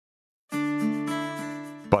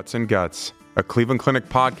Butts and Guts, a Cleveland Clinic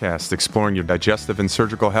podcast exploring your digestive and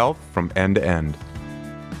surgical health from end to end.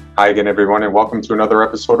 Hi again, everyone, and welcome to another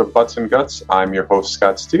episode of Butts and Guts. I'm your host,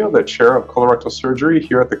 Scott Steele, the chair of colorectal surgery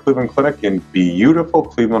here at the Cleveland Clinic in beautiful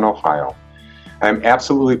Cleveland, Ohio. I'm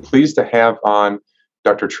absolutely pleased to have on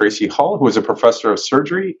Dr. Tracy Hull, who is a professor of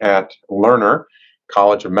surgery at Lerner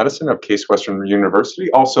College of Medicine of Case Western University,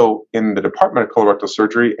 also in the Department of Colorectal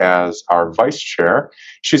Surgery as our vice chair.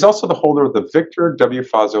 She's also the holder of the Victor W.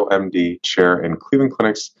 Fazo, MD, chair in Cleveland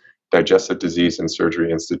Clinic's Digestive Disease and Surgery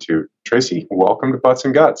Institute. Tracy, welcome to Butts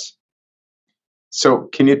and Guts. So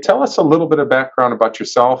can you tell us a little bit of background about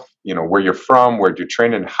yourself, where you're from, where did you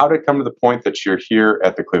train, and how did it come to the point that you're here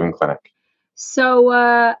at the Cleveland Clinic? So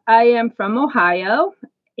I am from Ohio.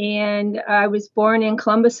 And I was born in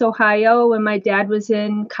Columbus, Ohio, when my dad was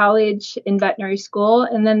in college in veterinary school.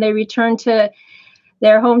 And then they returned to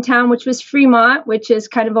their hometown, which was Fremont, which is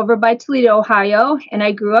kind of over by Toledo, Ohio. And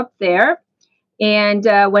I grew up there and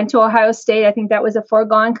went to Ohio State. I think that was a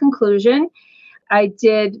foregone conclusion. I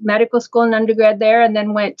did medical school and undergrad there, and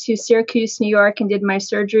then went to Syracuse, New York, and did my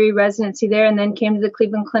surgery residency there, and then came to the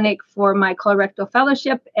Cleveland Clinic for my colorectal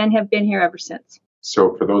fellowship and have been here ever since.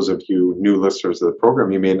 So for those of you new listeners of the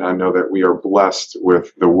program, you may not know that we are blessed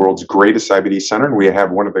with the world's greatest IBD center, and we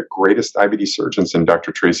have one of the greatest IBD surgeons in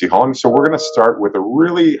Dr. Tracy Hull. And so we're going to start with a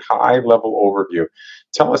really high-level overview.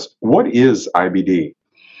 Tell us, what is IBD?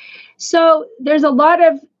 So there's a lot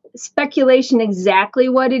of speculation exactly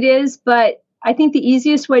what it is, but I think the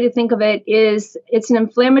easiest way to think of it is it's an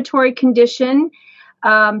inflammatory condition,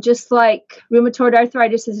 just like rheumatoid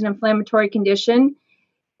arthritis is an inflammatory condition.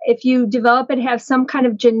 If you develop it, have some kind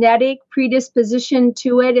of genetic predisposition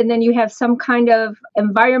to it, and then you have some kind of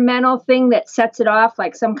environmental thing that sets it off,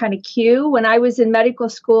 like some kind of cue. When I was in medical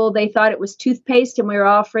school, they thought it was toothpaste, and we were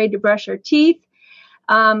all afraid to brush our teeth.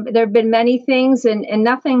 There have been many things, and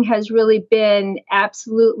nothing has really been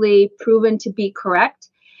absolutely proven to be correct.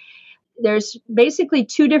 There's basically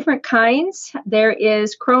two different kinds. There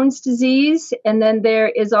is Crohn's disease, and then there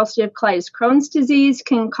is ulcerative colitis. Crohn's disease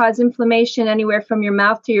can cause inflammation anywhere from your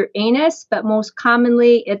mouth to your anus, but most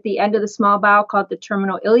commonly at the end of the small bowel, called the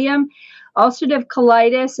terminal ileum. Ulcerative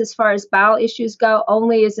colitis, as far as bowel issues go,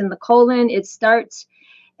 only is in the colon. It starts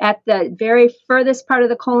at the very furthest part of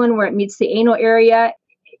the colon where it meets the anal area.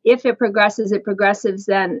 If it progresses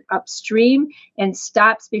then upstream and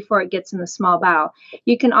stops before it gets in the small bowel.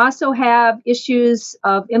 You can also have issues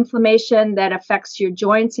of inflammation that affects your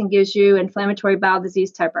joints and gives you inflammatory bowel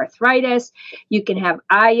disease type arthritis. You can have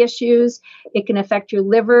eye issues. It can affect your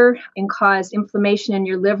liver and cause inflammation in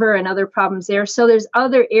your liver and other problems there. So there's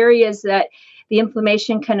other areas that the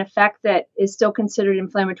inflammation can affect that is still considered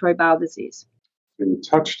inflammatory bowel disease. You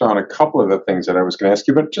touched on a couple of the things that I was going to ask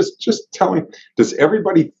you, but just tell me, does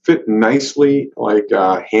everybody fit nicely like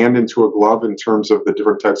a hand into a glove in terms of the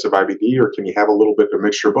different types of IBD, or can you have a little bit of a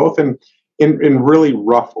mixture of both? And in really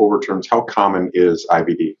rough over terms, how common is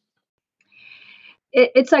IBD?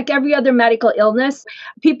 It's like every other medical illness.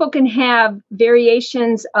 People can have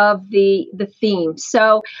variations of the theme.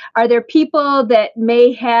 So are there people that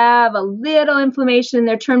may have a little inflammation in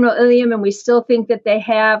their terminal ileum and we still think that they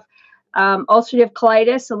have ulcerative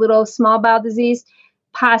colitis, a little small bowel disease?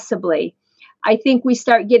 Possibly. I think we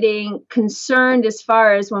start getting concerned as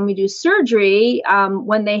far as when we do surgery,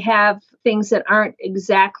 when they have things that aren't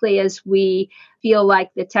exactly as we feel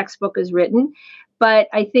like the textbook is written. But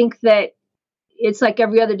I think that it's like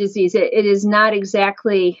every other disease. It is not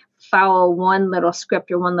exactly follow one little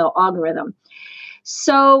script or one little algorithm.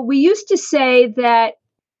 So we used to say that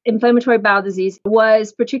inflammatory bowel disease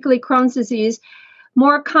was, particularly Crohn's disease,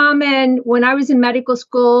 more common when I was in medical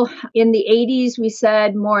school in the 80s. We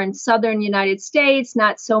said more in southern United States,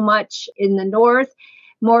 not so much in the north,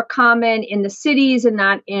 more common in the cities and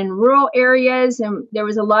not in rural areas. And there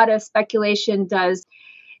was a lot of speculation, does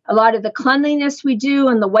a lot of the cleanliness we do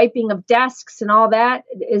and the wiping of desks and all that,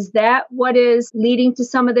 is that what is leading to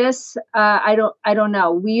some of this? I don't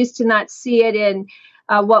know. We used to not see it in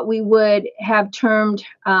what we would have termed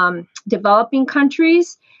developing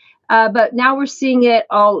countries. But now we're seeing it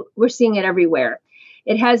everywhere.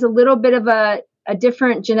 It has a little bit of a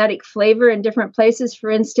different genetic flavor in different places. For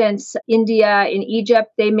instance, India and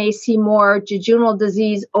Egypt, they may see more jejunal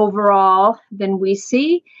disease overall than we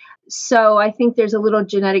see. So I think there's a little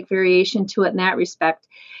genetic variation to it in that respect.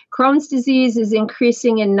 Crohn's disease is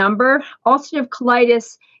increasing in number. Ulcerative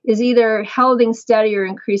colitis is either holding steady or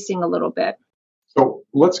increasing a little bit. So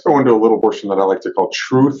let's go into a little portion that I like to call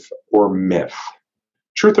truth or myth.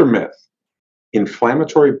 Truth or myth?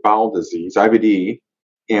 Inflammatory bowel disease, IBD,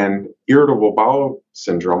 and irritable bowel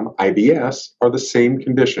syndrome, IBS, are the same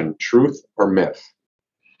condition. Truth or myth?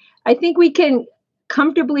 I think we can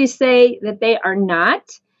comfortably say that they are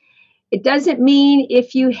not. It doesn't mean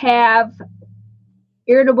if you have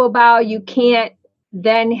irritable bowel, you can't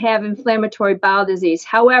then have inflammatory bowel disease.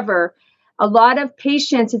 However, a lot of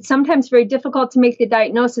patients, it's sometimes very difficult to make the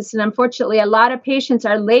diagnosis. And unfortunately, a lot of patients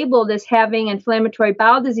are labeled as having inflammatory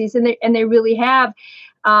bowel disease, and they really have,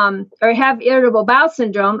 or have irritable bowel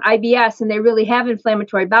syndrome, IBS, and they really have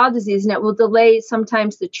inflammatory bowel disease, and it will delay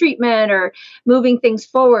sometimes the treatment or moving things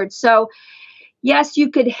forward. So, yes, you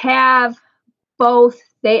could have both.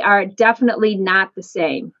 They are definitely not the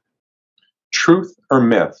same. Truth or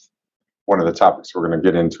myth? One of the topics we're going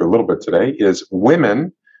to get into a little bit today is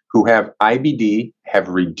women who have IBD have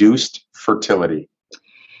reduced fertility.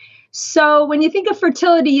 So when you think of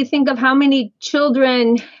fertility, you think of how many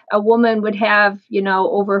children a woman would have,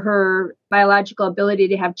 over her biological ability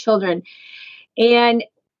to have children. And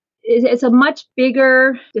it's a much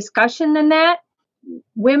bigger discussion than that.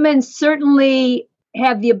 Women certainly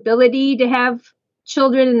have the ability to have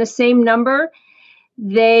children in the same number.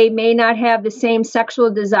 They may not have the same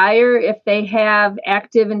sexual desire if they have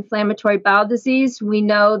active inflammatory bowel disease. We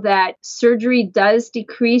know that surgery does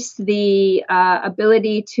decrease the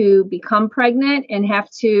ability to become pregnant and have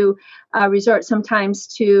to resort sometimes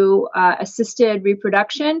to assisted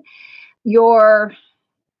reproduction. Your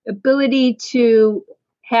ability to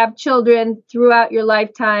have children throughout your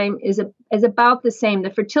lifetime is about the same. The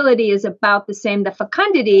fertility is about the same. The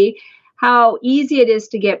fecundity, how easy it is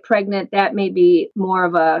to get pregnant, that may be more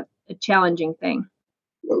of a challenging thing.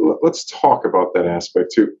 Let's talk about that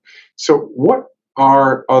aspect too. So what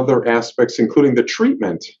are other aspects, including the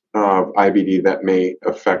treatment of IBD, that may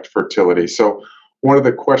affect fertility? So one of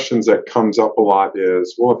the questions that comes up a lot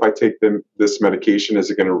is, well, if I take this medication,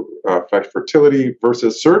 is it going to affect fertility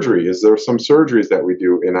versus surgery? Is there some surgeries that we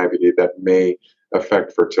do in IBD that may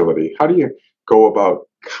affect fertility? How do you go about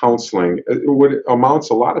counseling? What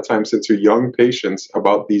amounts a lot of times into young patients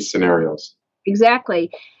about these scenarios?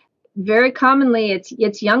 Exactly. Very commonly,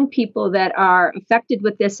 it's young people that are affected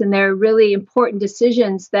with this, and they're really important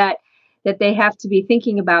decisions that they have to be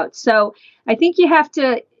thinking about. So I think you have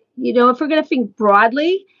to, if we're going to think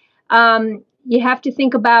broadly, you have to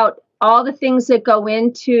think about all the things that go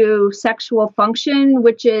into sexual function,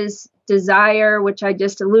 which is desire, which I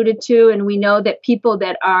just alluded to. And we know that people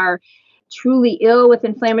that are truly ill with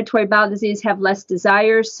inflammatory bowel disease have less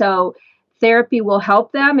desire. So therapy will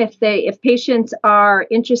help them if patients are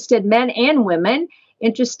interested, men and women,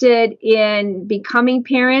 interested in becoming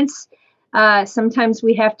parents. Sometimes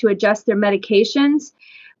we have to adjust their medications.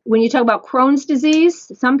 When you talk about Crohn's disease,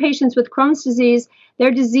 some patients with Crohn's disease,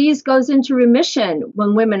 their disease goes into remission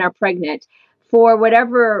when women are pregnant for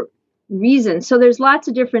whatever reason. So there's lots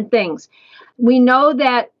of different things. We know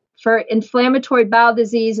that for inflammatory bowel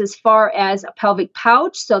disease, as far as a pelvic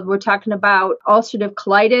pouch, so we're talking about ulcerative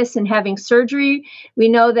colitis and having surgery, we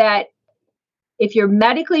know that if you're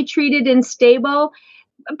medically treated and stable,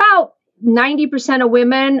 about 90% of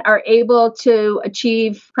women are able to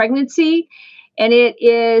achieve pregnancy. And it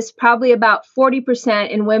is probably about 40%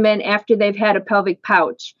 in women after they've had a pelvic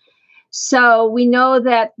pouch. So we know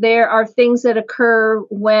that there are things that occur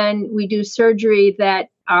when we do surgery that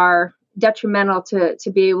are detrimental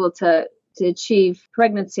to be able to achieve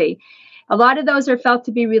pregnancy. A lot of those are felt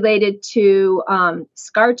to be related to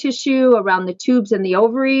scar tissue around the tubes and the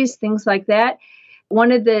ovaries, things like that.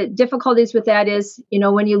 One of the difficulties with that is,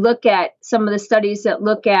 when you look at some of the studies that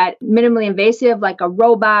look at minimally invasive, like a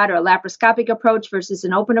robot or a laparoscopic approach versus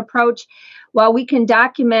an open approach, while we can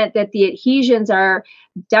document that the adhesions are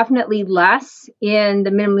definitely less in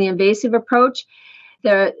the minimally invasive approach,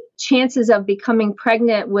 the chances of becoming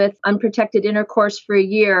pregnant with unprotected intercourse for a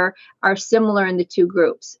year are similar in the two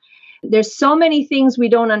groups. There's so many things we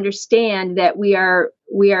don't understand that we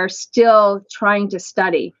are still trying to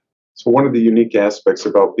study. So one of the unique aspects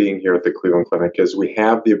about being here at the Cleveland Clinic is we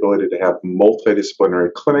have the ability to have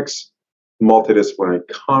multidisciplinary clinics, multidisciplinary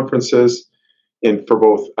conferences, and for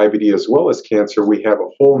both IBD as well as cancer, we have a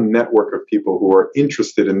whole network of people who are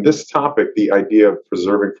interested in this topic, the idea of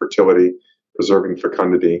preserving fertility, preserving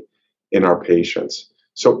fecundity in our patients.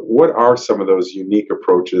 So what are some of those unique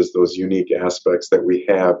approaches, those unique aspects that we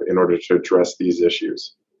have in order to address these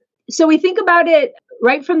issues? So we think about it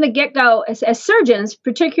right from the get-go as surgeons,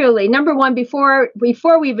 particularly. Number one, before we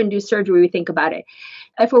even do surgery, we think about it.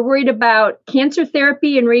 If we're worried about cancer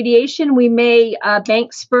therapy and radiation, we may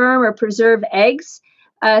bank sperm or preserve eggs.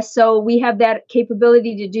 So we have that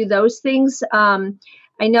capability to do those things.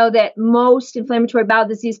 I know that most inflammatory bowel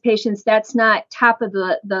disease patients, that's not top of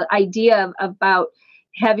the idea about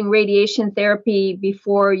having radiation therapy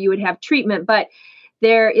before you would have treatment. But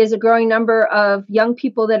There is a growing number of young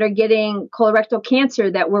people that are getting colorectal cancer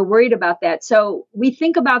that we're worried about that. So we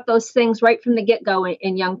think about those things right from the get-go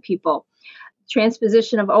in young people.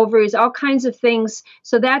 Transposition of ovaries, all kinds of things.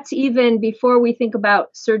 So that's even before we think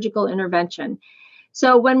about surgical intervention.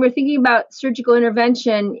 So when we're thinking about surgical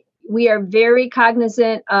intervention, we are very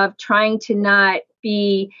cognizant of trying to not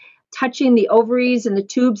be touching the ovaries and the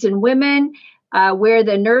tubes in women, where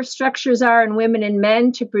the nerve structures are in women and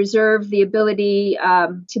men, to preserve the ability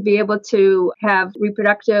to be able to have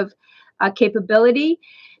reproductive capability.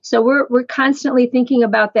 So we're constantly thinking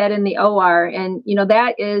about that in the OR, and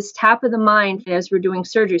that is top of the mind as we're doing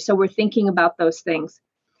surgery. So we're thinking about those things.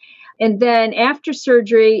 And then after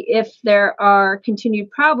surgery, if there are continued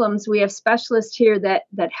problems, we have specialists here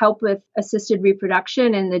that help with assisted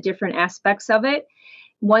reproduction and the different aspects of it.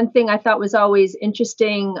 One thing I thought was always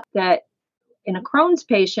interesting, that in a Crohn's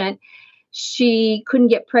patient, she couldn't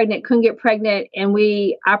get pregnant, and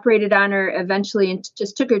we operated on her eventually and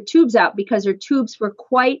just took her tubes out because her tubes were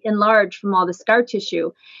quite enlarged from all the scar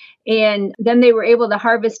tissue. And then they were able to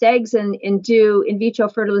harvest eggs and do in vitro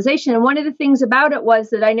fertilization. And one of the things about it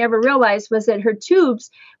was that I never realized was that her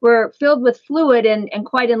tubes were filled with fluid and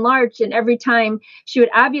quite enlarged. And every time she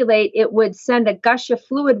would ovulate, it would send a gush of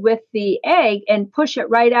fluid with the egg and push it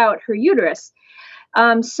right out her uterus.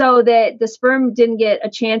 So that the sperm didn't get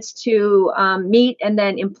a chance to meet and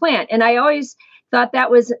then implant. And I always thought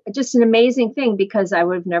that was just an amazing thing because I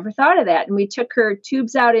would have never thought of that. And we took her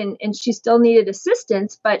tubes out and she still needed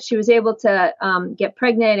assistance, but she was able to get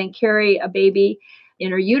pregnant and carry a baby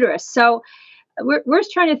in her uterus. So we're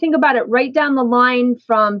trying to think about it right down the line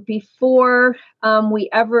from before we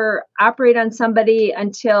ever operate on somebody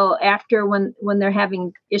until after when they're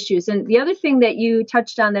having issues. And the other thing that you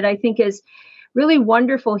touched on that I think is really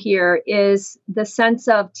wonderful here is the sense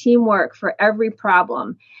of teamwork for every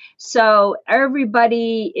problem. So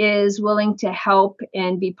everybody is willing to help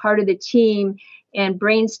and be part of the team and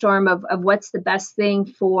brainstorm of what's the best thing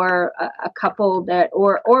for a couple that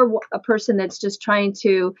or a person that's just trying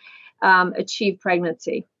to achieve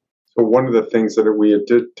pregnancy. So one of the things that we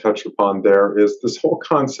did touch upon there is this whole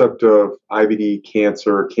concept of IBD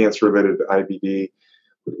cancer-related IBD.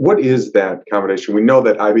 What is that combination? We know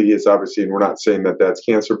that IBD is obviously, and we're not saying that that's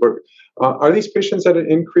cancer, but are these patients at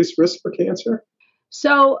an increased risk for cancer?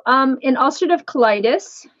 So in ulcerative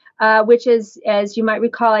colitis, which is, as you might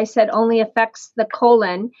recall, I said only affects the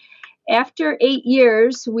colon, after 8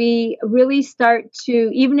 years, we really start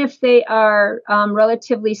to, even if they are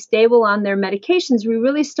relatively stable on their medications, we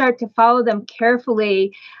really start to follow them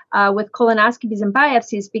carefully with colonoscopies and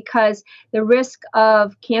biopsies because the risk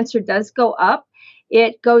of cancer does go up.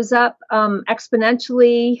 It goes up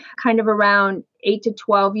exponentially kind of around 8 to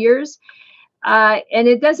 12 years. And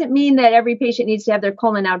it doesn't mean that every patient needs to have their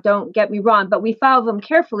colon out, don't get me wrong, but we follow them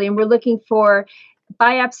carefully and we're looking for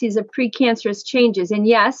biopsies of precancerous changes. And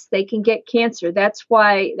yes, they can get cancer. That's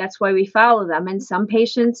why we follow them. And some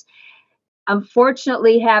patients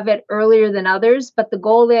unfortunately have it earlier than others, but the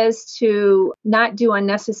goal is to not do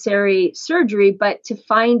unnecessary surgery, but to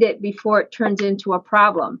find it before it turns into a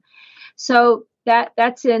problem. So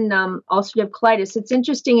that's in ulcerative colitis. It's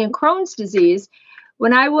interesting in Crohn's disease.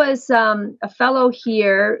 When I was a fellow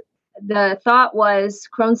here, the thought was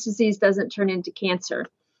Crohn's disease doesn't turn into cancer.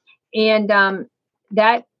 And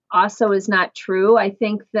that also is not true. I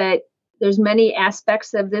think that there's many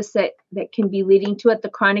aspects of this that can be leading to it, the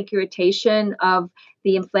chronic irritation of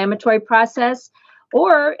the inflammatory process.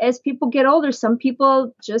 Or as people get older, some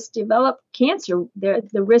people just develop cancer.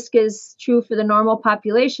 The risk is true for the normal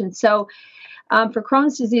population. So for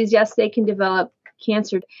Crohn's disease, yes, they can develop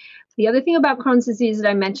cancer. The other thing about Crohn's disease that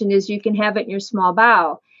I mentioned is you can have it in your small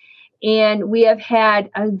bowel. And we have had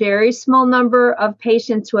a very small number of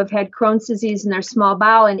patients who have had Crohn's disease in their small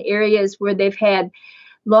bowel in areas where they've had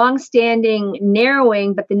long-standing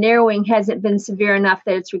narrowing, but the narrowing hasn't been severe enough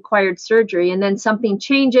that it's required surgery. And then something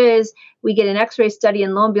changes, we get an x-ray study,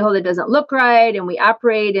 and lo and behold, it doesn't look right, and we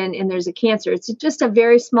operate, and there's a cancer. It's just a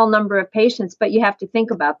very small number of patients, but you have to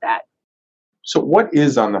think about that. So what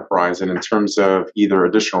is on the horizon in terms of either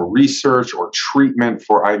additional research or treatment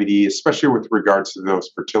for IBD, especially with regards to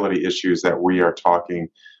those fertility issues that we are talking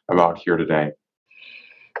about here today?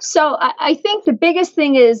 So I think the biggest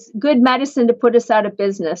thing is good medicine to put us out of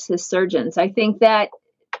business as surgeons. I think that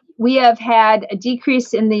we have had a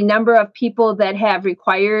decrease in the number of people that have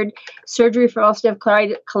required surgery for ulcerative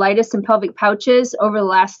colitis and pelvic pouches over the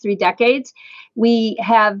last 3 decades. We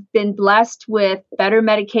have been blessed with better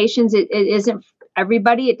medications. It isn't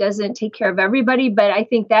everybody. It doesn't take care of everybody, but I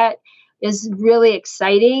think that is really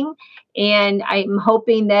exciting. And I'm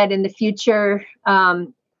hoping that in the future,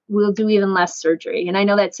 we'll do even less surgery. And I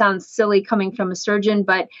know that sounds silly coming from a surgeon,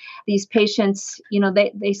 but these patients,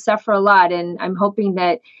 they suffer a lot. And I'm hoping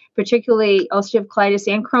that particularly ulcerative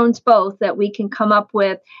colitis and Crohn's both, that we can come up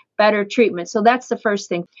with better treatment. So that's the first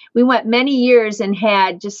thing. We went many years and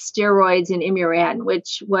had just steroids and Imuran,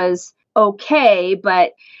 which was okay,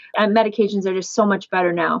 but medications are just so much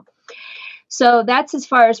better now. So that's as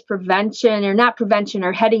far as prevention, or not prevention,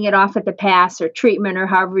 or heading it off at the pass, or treatment, or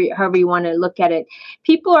however you want to look at it.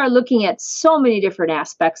 People are looking at so many different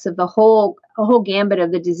aspects of the whole gambit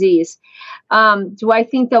of the disease. Do I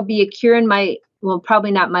think there'll be a cure well, probably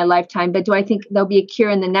not my lifetime, but do I think there'll be a cure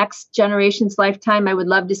in the next generation's lifetime? I would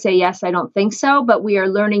love to say yes. I don't think so, but we are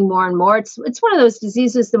learning more and more. It's one of those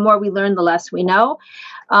diseases, the more we learn, the less we know.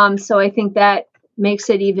 So I think that makes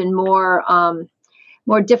it even more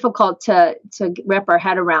difficult to wrap our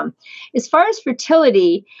head around. As far as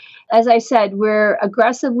fertility, as I said, we're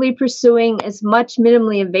aggressively pursuing as much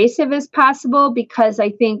minimally invasive as possible, because I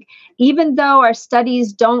think even though our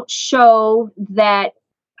studies don't show that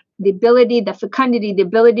the fecundity, the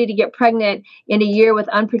ability to get pregnant in a year with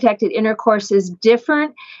unprotected intercourse is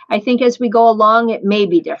different, I think as we go along, it may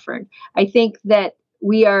be different. I think that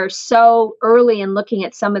we are so early in looking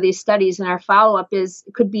at some of these studies, and our follow-up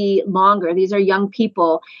could be longer. These are young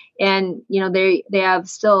people, and they have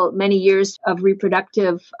still many years of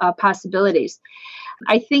reproductive possibilities.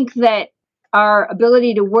 I think that our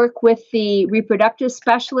ability to work with the reproductive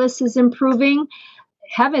specialists is improving.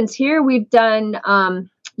 Heavens, here we've done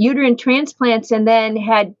uterine transplants, and then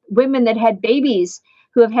had women that had babies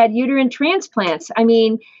who have had uterine transplants. I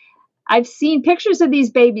mean, I've seen pictures of these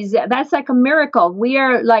babies. That's like a miracle. We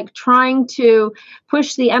are like trying to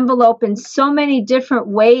push the envelope in so many different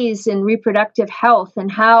ways in reproductive health,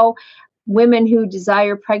 and how women who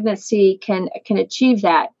desire pregnancy can achieve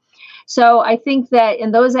that. So I think that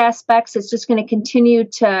in those aspects, it's just going to continue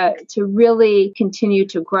to really continue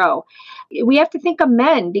to grow. We have to think of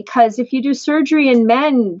men, because if you do surgery in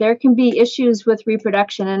men, there can be issues with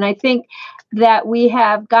reproduction. And I think that we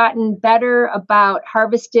have gotten better about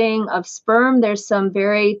harvesting of sperm. There's some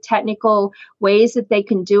very technical ways that they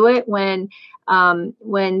can do it when a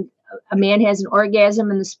man has an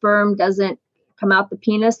orgasm and the sperm doesn't come out the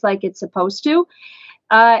penis like it's supposed to.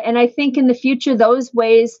 And I think in the future, those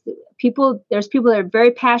ways, there's people that are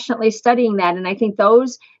very passionately studying that. And I think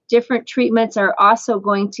those different treatments are also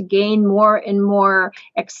going to gain more and more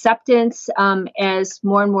acceptance as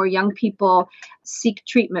more and more young people seek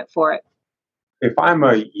treatment for it. If I'm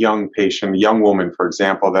a young patient, a young woman, for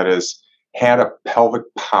example, that has had a pelvic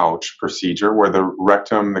pouch procedure where the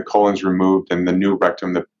rectum, the colon's removed, and the new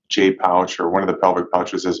rectum, the J pouch or one of the pelvic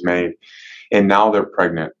pouches is made, and now they're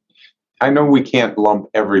pregnant. I know we can't lump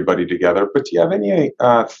everybody together, but do you have any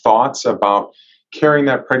thoughts about carrying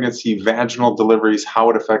that pregnancy, vaginal deliveries, how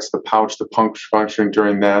it affects the pouch, the function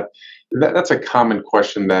during that? That's a common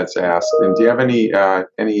question that's asked. And do you have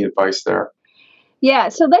any advice there? Yeah,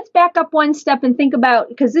 so let's back up one step and think about,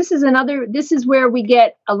 because this is where we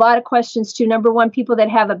get a lot of questions too. Number one, people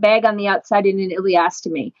that have a bag on the outside and an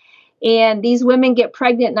ileostomy. And these women get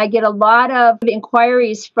pregnant, and I get a lot of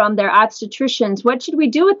inquiries from their obstetricians. What should we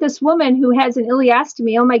do with this woman who has an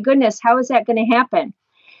ileostomy? Oh my goodness, how is that going to happen?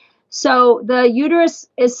 So the uterus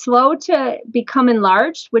is slow to become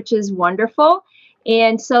enlarged, which is wonderful.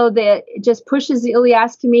 And so it just pushes the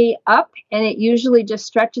ileostomy up, and it usually just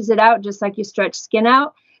stretches it out, just like you stretch skin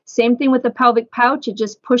out. Same thing with the pelvic pouch. It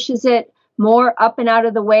just pushes it more up and out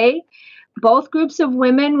of the way. Both groups of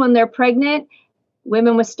women, when they're pregnant,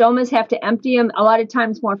 women with stomas have to empty them a lot of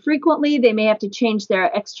times more frequently. They may have to change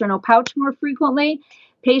their external pouch more frequently.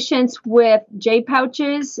 Patients with J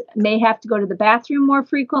pouches may have to go to the bathroom more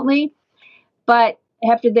frequently. But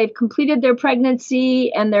after they've completed their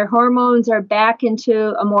pregnancy and their hormones are back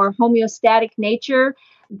into a more homeostatic nature,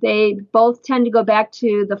 they both tend to go back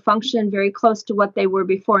to the function very close to what they were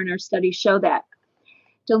before, and our studies show that.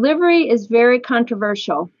 Delivery is very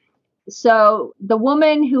controversial. So the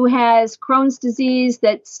woman who has Crohn's disease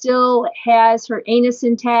that still has her anus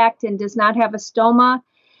intact and does not have a stoma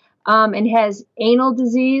and has anal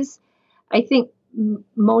disease, I think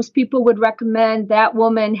most people would recommend that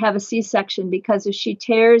woman have a C-section, because if she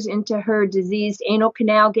tears into her diseased anal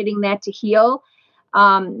canal, getting that to heal,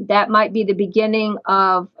 that might be the beginning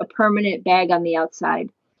of a permanent bag on the outside.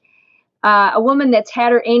 A woman that's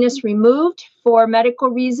had her anus removed for medical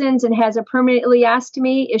reasons and has a permanent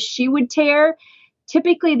ileostomy, if she would tear,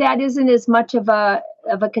 typically that isn't as much of a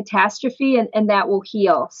catastrophe, and that will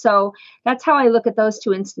heal. So that's how I look at those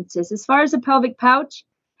two instances. As far as a pelvic pouch,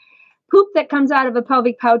 poop that comes out of a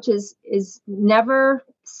pelvic pouch is never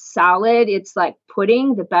solid. It's like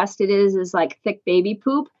pudding. The best it is like thick baby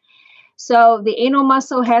poop. So the anal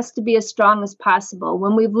muscle has to be as strong as possible.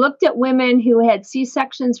 When we've looked at women who had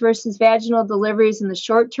C-sections versus vaginal deliveries in the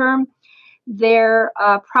short term, their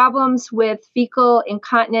problems with fecal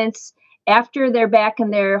incontinence after they're back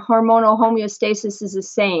in their hormonal homeostasis is the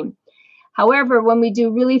same. However, when we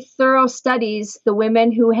do really thorough studies, the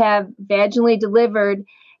women who have vaginally delivered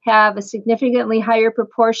have a significantly higher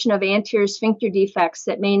proportion of anterior sphincter defects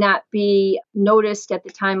that may not be noticed at the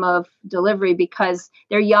time of delivery because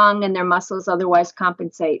they're young and their muscles otherwise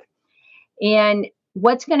compensate. And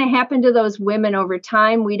what's going to happen to those women over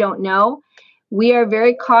time, we don't know. We are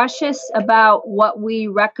very cautious about what we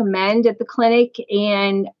recommend at the clinic,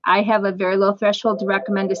 and I have a very low threshold to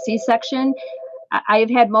recommend a C-section. I've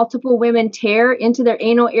had multiple women tear into their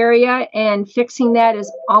anal area, and fixing that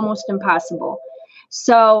is almost impossible.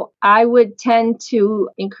 So I would tend to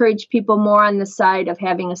encourage people more on the side of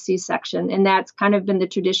having a C-section, and that's kind of been the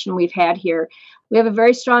tradition we've had here. We have a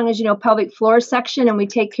very strong, as you know, pelvic floor section, and we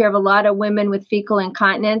take care of a lot of women with fecal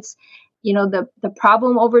incontinence. You know, the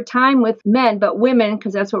problem over time with men, but women,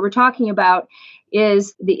 because that's what we're talking about,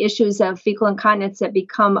 is the issues of fecal incontinence that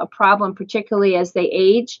become a problem, particularly as they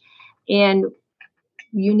age. And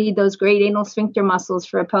you need those great anal sphincter muscles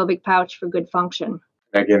for a pelvic pouch for good function.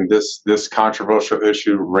 Again, this controversial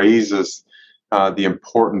issue raises the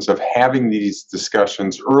importance of having these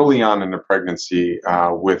discussions early on in the pregnancy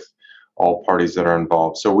with all parties that are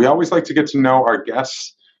involved. So we always like to get to know our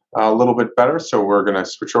guests a little bit better. So we're going to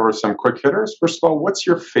switch over to some quick hitters. First of all, what's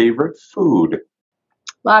your favorite food?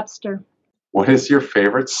 Lobster. What is your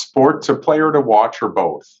favorite sport to play or to watch, or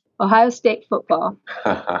both? Ohio State football.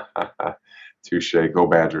 Touche, go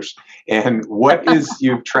Badgers. And what is,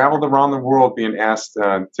 you've traveled around the world being asked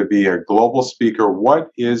to be a global speaker.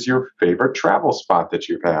 What is your favorite travel spot that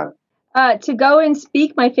you've had? To go and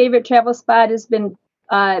speak, my favorite travel spot has been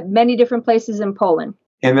many different places in Poland.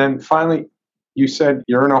 And then finally, you said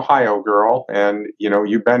you're an Ohio girl, and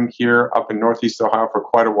you've been here up in Northeast Ohio for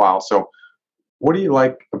quite a while. So what do you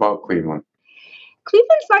like about Cleveland?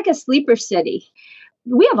 Cleveland's like a sleeper city.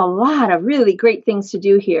 We have a lot of really great things to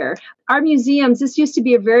do here. Our museums, this used to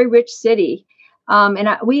be a very rich city.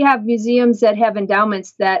 We have museums that have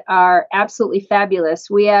endowments that are absolutely fabulous.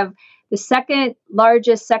 We have the second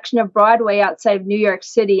largest section of Broadway outside of New York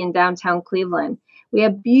City in downtown Cleveland. We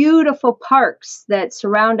have beautiful parks that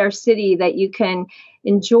surround our city that you can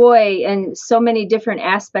enjoy, and so many different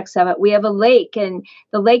aspects of it. We have a lake, and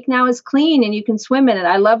the lake now is clean and you can swim in it.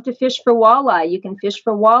 I love to fish for walleye. You can fish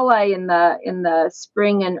for walleye in the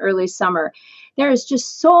spring and early summer. There is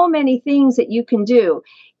just so many things that you can do.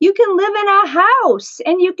 You can live in a house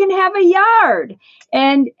and you can have a yard.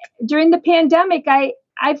 And during the pandemic,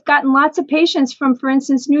 I've gotten lots of patients from, for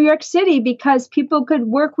instance, New York City, because people could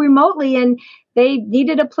work remotely and they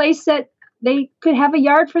needed a place that they could have a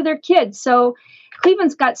yard for their kids. So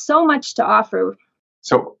Cleveland's got so much to offer.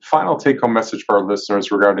 So final take-home message for our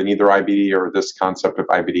listeners regarding either IBD or this concept of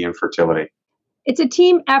IBD and fertility. It's a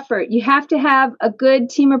team effort. You have to have a good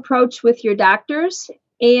team approach with your doctors,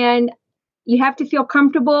 and you have to feel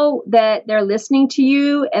comfortable that they're listening to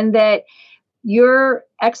you and that your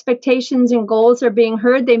expectations and goals are being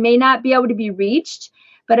heard. They may not be able to be reached,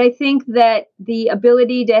 but I think that the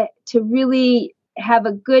ability to really have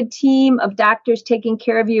a good team of doctors taking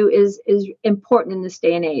care of you is important in this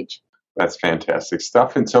day and age. That's fantastic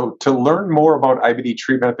stuff. And so to learn more about IBD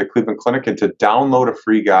treatment at the Cleveland Clinic and to download a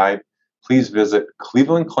free guide, please visit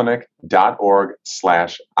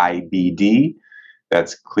clevelandclinic.org/IBD.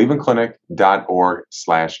 That's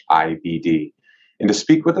clevelandclinic.org/IBD. And to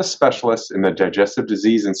speak with a specialist in the Digestive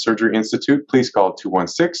Disease and Surgery Institute, please call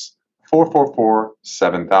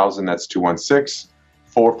 216-444-7000. That's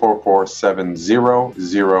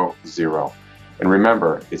 216-444-7000. And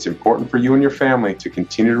remember, it's important for you and your family to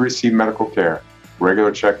continue to receive medical care,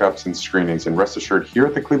 regular checkups and screenings. And rest assured, here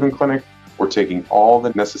at the Cleveland Clinic, we're taking all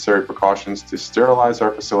the necessary precautions to sterilize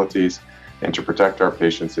our facilities and to protect our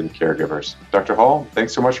patients and caregivers. Dr. Hull,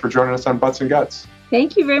 thanks so much for joining us on Butts and Guts.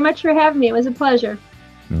 Thank you very much for having me. It was a pleasure.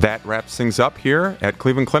 That wraps things up here at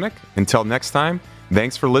Cleveland Clinic. Until next time,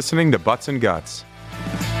 thanks for listening to Butts and Guts.